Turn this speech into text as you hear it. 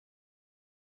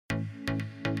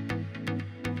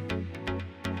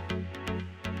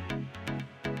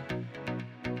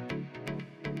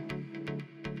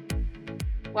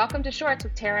Welcome to Shorts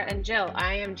with Tara and Jill.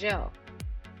 I am Jill.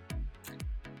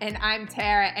 And I'm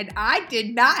Tara, and I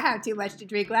did not have too much to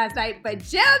drink last night, but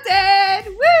Jill did!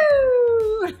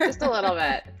 Woo! Just a little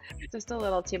bit. Just a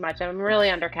little too much. I'm really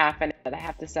under caffeinated, I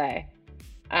have to say.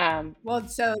 Well,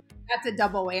 so that's a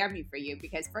double whammy for you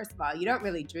because, first of all, you don't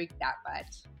really drink that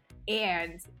much,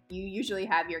 and you usually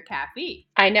have your caffeine.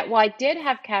 I know. Well, I did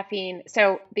have caffeine.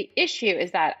 So the issue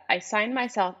is that I signed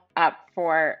myself up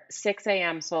for 6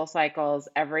 a.m. Soul Cycles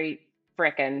every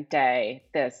frickin' day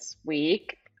this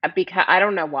week because I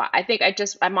don't know why. I think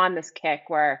I'm on this kick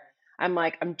where I'm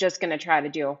like, I'm just gonna try to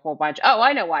do a whole bunch. Oh,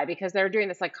 I know why, because they're doing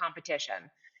this like competition.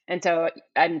 And so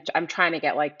I'm trying to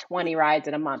get like 20 rides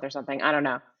in a month or something. I don't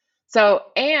know. So,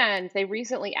 and they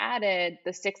recently added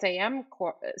the 6 a.m.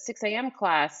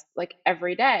 class like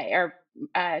every day, or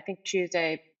I think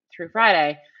Tuesday through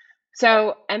Friday.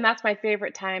 So, and that's my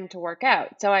favorite time to work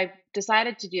out. So I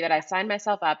decided to do that. I signed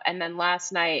myself up. And then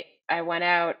last night I went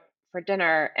out for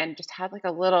dinner and just had like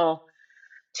a little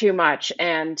too much.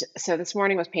 And so this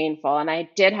morning was painful. And I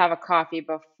did have a coffee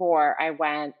before I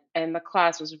went, and the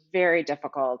class was very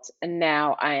difficult. And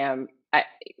now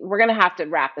we're going to have to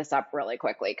wrap this up really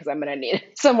quickly because I'm going to need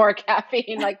some more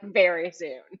caffeine like very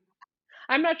soon.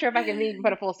 I'm not sure if I can even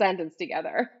put a full sentence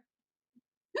together.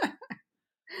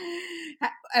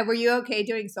 Were you okay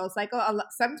doing Soul Cycle?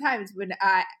 Sometimes when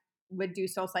I would do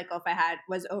Soul Cycle, if I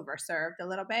was overserved a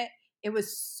little bit,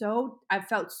 I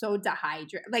felt so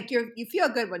dehydrated. Like you feel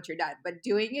good once you're done, but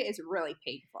doing it is really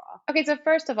painful. Okay, so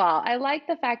first of all, I like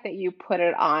the fact that you put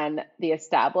it on the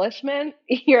establishment,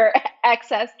 your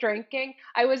excess drinking.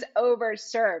 I was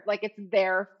overserved. Like it's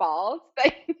their fault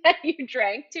that you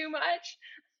drank too much.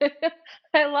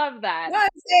 I love that. No, I'm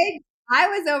saying I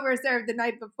was overserved the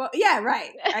night before. Yeah,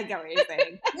 right. I get what you're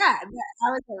saying. Yeah,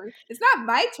 I was it's not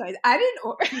my choice. I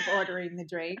didn't keep ordering the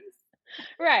drinks.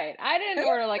 Right. I didn't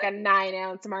order like a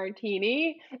 9-ounce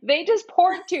martini. They just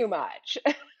poured too much.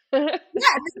 Yeah,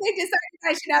 they decided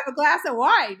I should have a glass of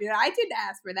wine. I didn't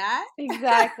ask for that.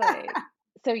 Exactly.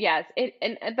 So yes,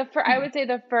 I would say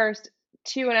the first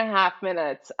 2.5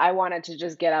 minutes, I wanted to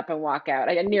just get up and walk out.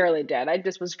 I nearly did. I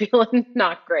just was feeling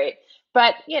not great,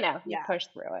 but you Yeah, push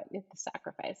through it. It's the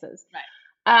sacrifices.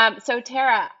 right. So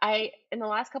Tara, in the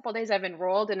last couple of days, I've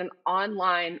enrolled in an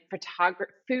online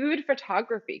food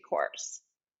photography course.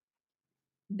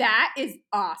 That is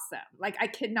awesome. Like I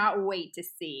cannot wait to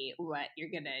see what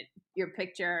your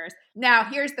pictures. Now,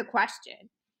 here's the question.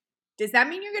 Does that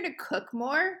mean you're going to cook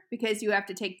more because you have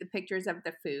to take the pictures of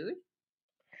the food?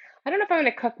 I don't know if I'm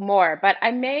going to cook more, but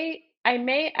I may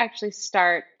actually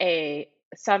start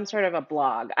some sort of a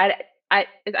blog.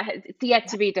 It's yet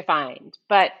to be defined,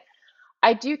 but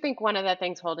I do think one of the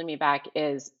things holding me back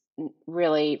is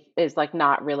like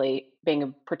not really being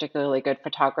a particularly good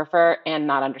photographer and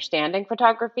not understanding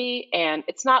photography. And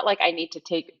it's not like I need to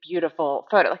take beautiful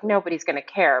photo, like nobody's going to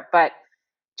care, but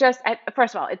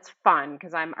first of all, it's fun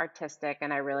because I'm artistic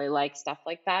and I really like stuff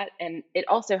like that. And it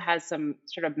also has some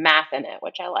sort of math in it,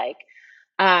 which I like.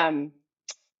 Um,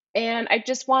 and I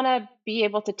just want to be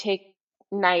able to take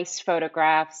nice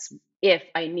photographs if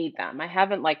I need them.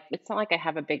 It's not like I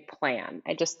have a big plan.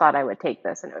 I just thought I would take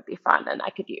this and it would be fun and I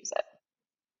could use it.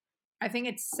 I think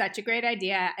it's such a great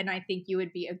idea. And I think you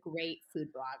would be a great food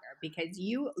blogger because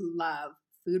you love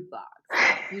food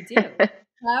blogs. You do.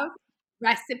 Love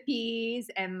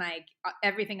recipes and like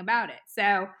everything about it.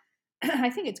 So I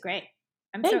think it's great.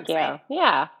 I'm so Thank excited. you.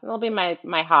 Yeah, it'll be my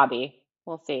hobby.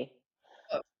 We'll see.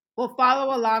 We'll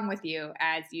follow along with you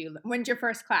when's your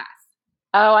first class?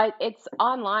 It's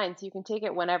online, so you can take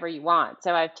it whenever you want.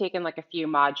 So I've taken like a few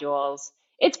modules.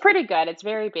 It's pretty good. It's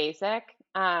very basic.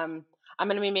 I'm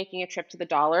going to be making a trip to the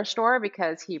dollar store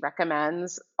because he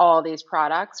recommends all these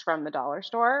products from the dollar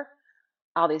store,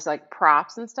 all these like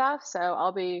props and stuff. So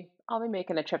I'll be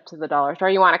making a trip to the dollar store.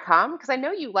 You want to come? Because I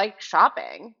know you like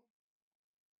shopping.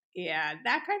 Yeah,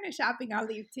 that kind of shopping I'll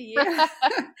leave to you. There's a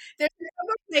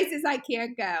couple of places I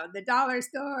can't go. The dollar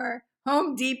store,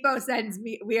 Home Depot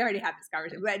we already had this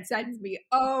conversation, but it sends me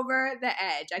over the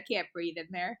edge. I can't breathe in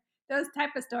there. Those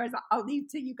type of stores I'll leave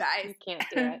to you guys. You can't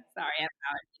do Sorry, it. I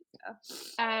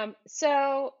have allergies.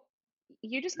 So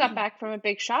you just got back from a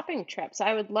big shopping trip. So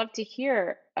I would love to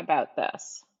hear about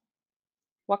this.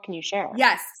 What can you share?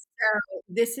 Yes. So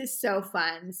this is so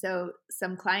fun. So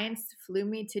some clients flew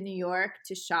me to New York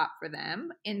to shop for them.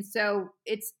 And so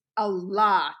it's a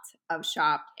lot of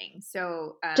shopping.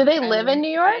 So Do they live in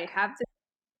New I York? have to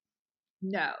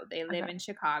no, they live Okay. in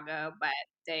Chicago, but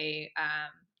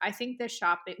I think the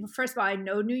shopping, first of all, I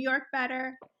know New York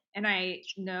better. And I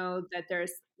know that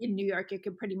in New York, you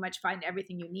can pretty much find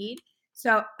everything you need.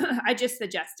 So I just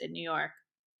suggested New York.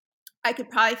 I could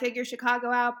probably figure Chicago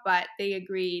out, but they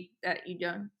agreed that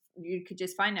you could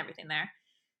just find everything there.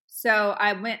 So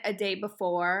I went a day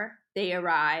before they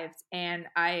arrived, and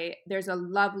there's a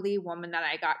lovely woman that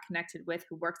I got connected with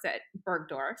who works at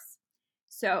Bergdorf's.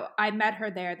 So I met her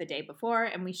there the day before,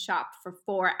 and we shopped for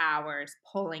 4 hours,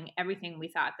 pulling everything we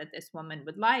thought that this woman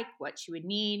would like, what she would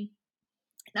need.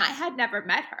 And I had never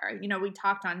met her. We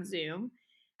talked on Zoom.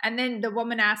 And then the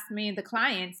woman asked me, the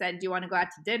client said, "Do you want to go out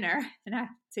to dinner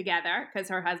together?" Because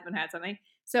her husband had something.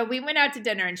 So we went out to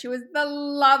dinner, and she was the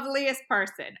loveliest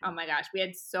person. Oh my gosh, we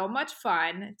had so much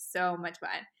fun, so much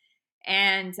fun.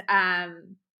 And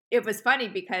it was funny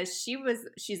because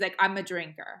she's like, "I'm a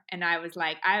drinker." And I was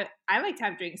like, I like to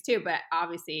have drinks too, but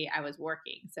obviously I was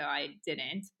working, so I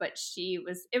didn't. But it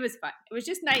was fun. It was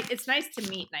just nice. It's nice to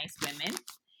meet nice women.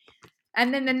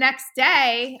 And then the next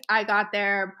day, I got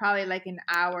there probably like an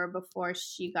hour before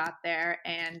she got there,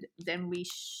 and then we,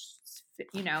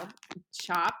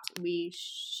 shopped.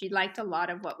 She liked a lot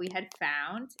of what we had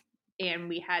found, and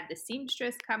we had the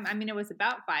seamstress come. I mean, it was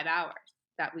about 5 hours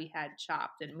that we had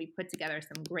shopped, and we put together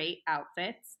some great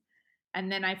outfits,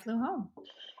 and then I flew home.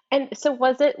 And so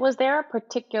was there a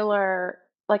particular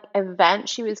like event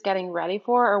she was getting ready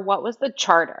for, or what was the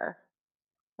charter?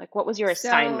 Like what was your So,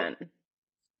 assignment?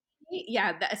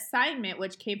 yeah, the assignment,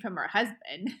 which came from her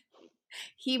husband,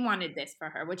 he wanted this for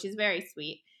her, which is very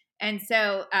sweet. And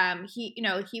so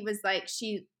he was like,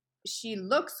 she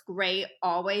looks great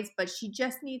always, but she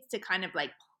just needs to kind of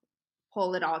like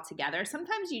pull it all together.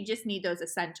 Sometimes you just need those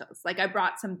essentials. Like I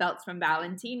brought some belts from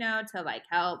Valentino to like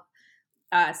help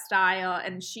style,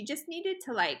 and she just needed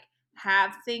to like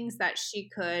have things that she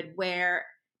could wear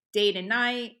day to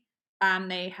night.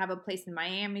 They have a place in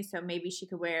Miami, so maybe she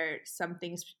could wear some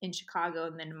things in Chicago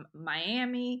and then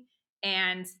Miami,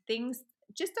 and things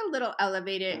just a little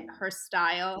elevated her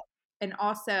style. And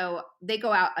also, they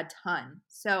go out a ton,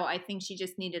 so I think she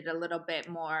just needed a little bit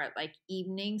more like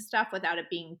evening stuff without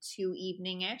it being too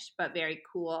evening-ish, but very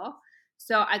cool.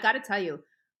 So I got to tell you,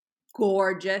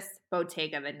 gorgeous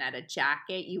Bottega Veneta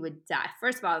jacket. You would die.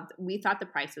 First of all, we thought the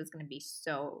price was going to be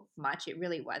so much. It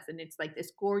really wasn't. It's like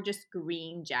this gorgeous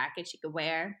green jacket she could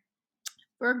wear.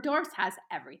 Bergdorf's has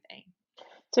everything.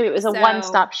 So it was a So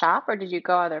one-stop shop, or did you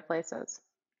go other places?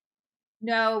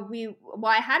 no,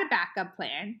 I had a backup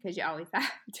plan because you always have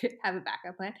to have a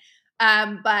backup plan.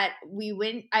 But we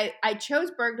went. I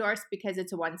chose Bergdorf's because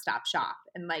it's a one stop shop,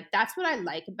 and like that's what I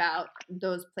like about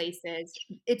those places.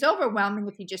 It's overwhelming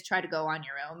if you just try to go on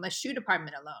your own. The shoe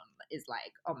department alone is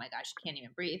like, oh my gosh, you can't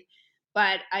even breathe.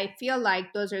 But I feel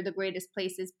like those are the greatest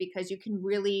places because you can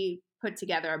really put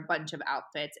together a bunch of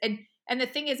outfits. And the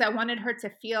thing is, I wanted her to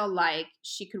feel like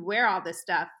she could wear all this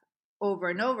stuff over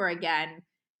and over again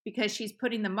because she's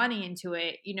putting the money into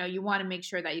it. You want to make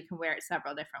sure that you can wear it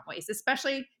several different ways,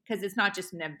 especially because it's not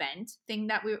just an event thing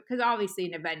because obviously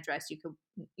an event dress you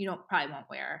don't probably won't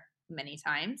wear many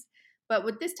times, but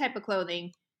with this type of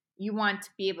clothing you want to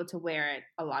be able to wear it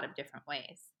a lot of different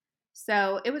ways.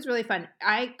 So it was really fun.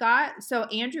 So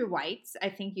Andrew Whites, I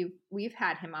think we've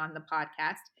had him on the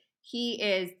podcast. He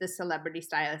is the celebrity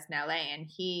stylist in LA, and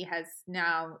he has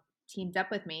now teamed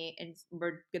up with me, and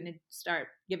we're going to start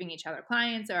giving each other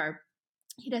clients. Or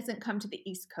he doesn't come to the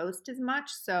East Coast as much,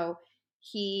 so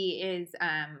he is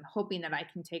hoping that I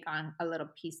can take on a little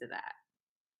piece of that.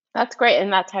 That's great. And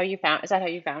is that how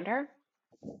you found her?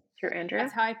 Through Andrew?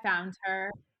 That's how I found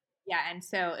her. Yeah, and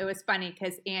so it was funny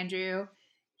because Andrew,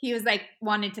 he was like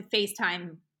wanted to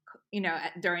FaceTime,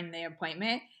 during the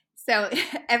appointment. So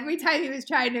every time he was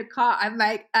trying to call, I'm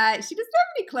like, she doesn't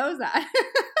have any clothes on.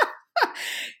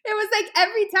 It was like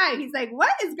every time he's like,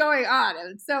 "What is going on?"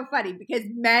 And it's so funny because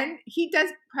he does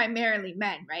primarily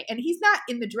men, right? And he's not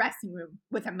in the dressing room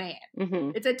with a man.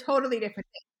 Hmm. It's a totally different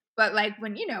thing. But like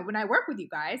when I work with you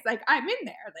guys, like I'm in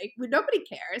there, like when nobody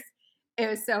cares. It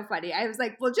was so funny. I was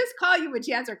like, "We'll just call you when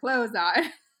she has her clothes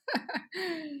on."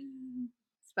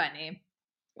 It's funny.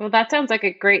 Well, that sounds like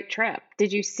a great trip.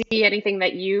 Did you see anything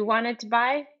that you wanted to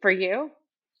buy for you?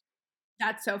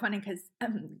 That's so funny because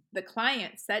the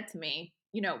client said to me,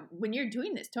 when you're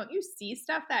doing this, don't you see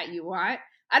stuff that you want?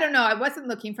 I don't know. I wasn't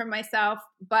looking for myself,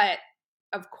 but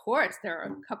of course, there are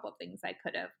a couple of things I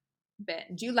could have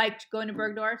been. Do you like going to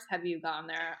Bergdorf's? Have you gone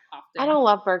there I often? don't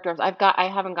love Bergdorf's. I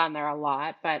haven't gone there a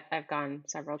lot, but I've gone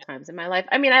several times in my life.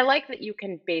 I mean, I like that you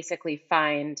can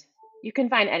find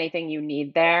anything you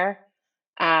need there.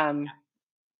 Um,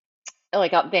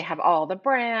 they have all the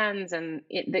brands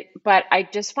but I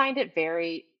just find it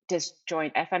very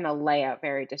disjoint. I find the layout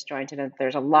very disjointed, and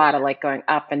there's a lot of like going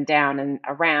up and down and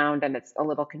around, and it's a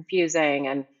little confusing.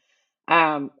 And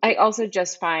I also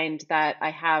just find that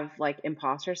I have like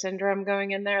imposter syndrome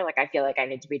going in there. Like I feel like I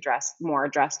need to be dressed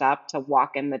up to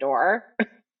walk in the door.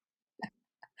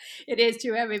 It is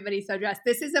true. Everybody's so dressed.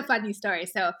 This is a funny story.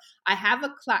 So I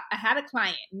had a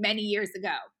client many years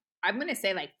ago. I'm going to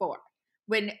say like 4,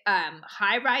 when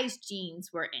high rise jeans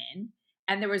were in,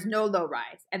 and there was no low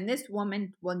rise. And this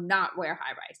woman will not wear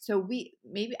high rise. So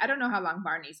I don't know how long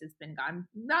Barney's has been gone.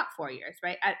 Not 4 years,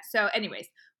 right? So, anyways,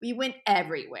 we went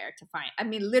everywhere to find. I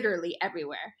mean, literally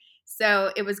everywhere.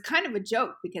 So it was kind of a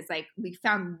joke because like we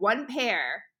found one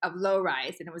pair of low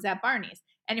rise, and it was at Barney's.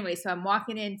 Anyway, so I'm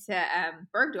walking into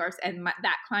Bergdorf's, and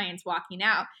that client's walking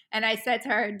out, and I said to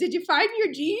her, "Did you find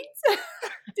your jeans?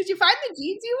 Did you find the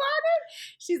jeans you wanted?"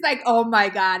 She's like, "Oh my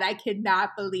God, I cannot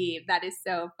believe that is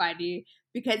so funny,"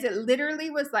 because it literally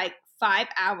was like 5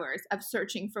 hours of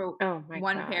searching for Oh my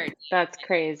one God. pair of jeans. That's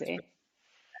crazy.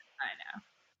 I know.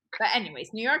 But anyways,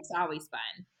 New York's always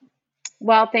fun.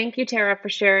 Well, thank you, Tara, for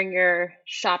sharing your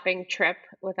shopping trip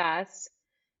with us.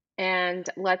 And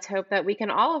let's hope that we can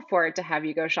all afford to have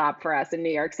you go shop for us in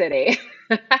New York City.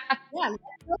 Yeah, let's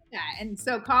do that. And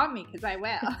so call me because I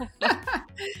will.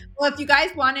 Well, if you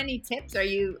guys want any tips, or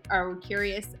you are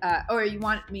curious, or you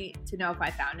want me to know if I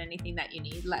found anything that you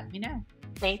need, let me know.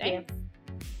 Thank you. Thanks.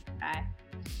 Bye.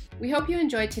 We hope you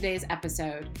enjoyed today's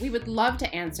episode. We would love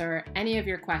to answer any of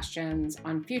your questions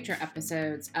on future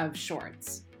episodes of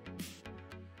Shorts.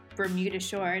 Bermuda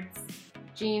shorts,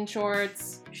 Jean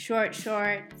shorts, short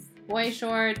shorts, boy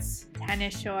shorts,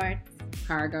 tennis shorts,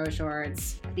 cargo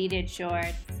shorts, pleated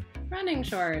shorts, running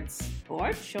shorts.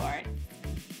 board shorts.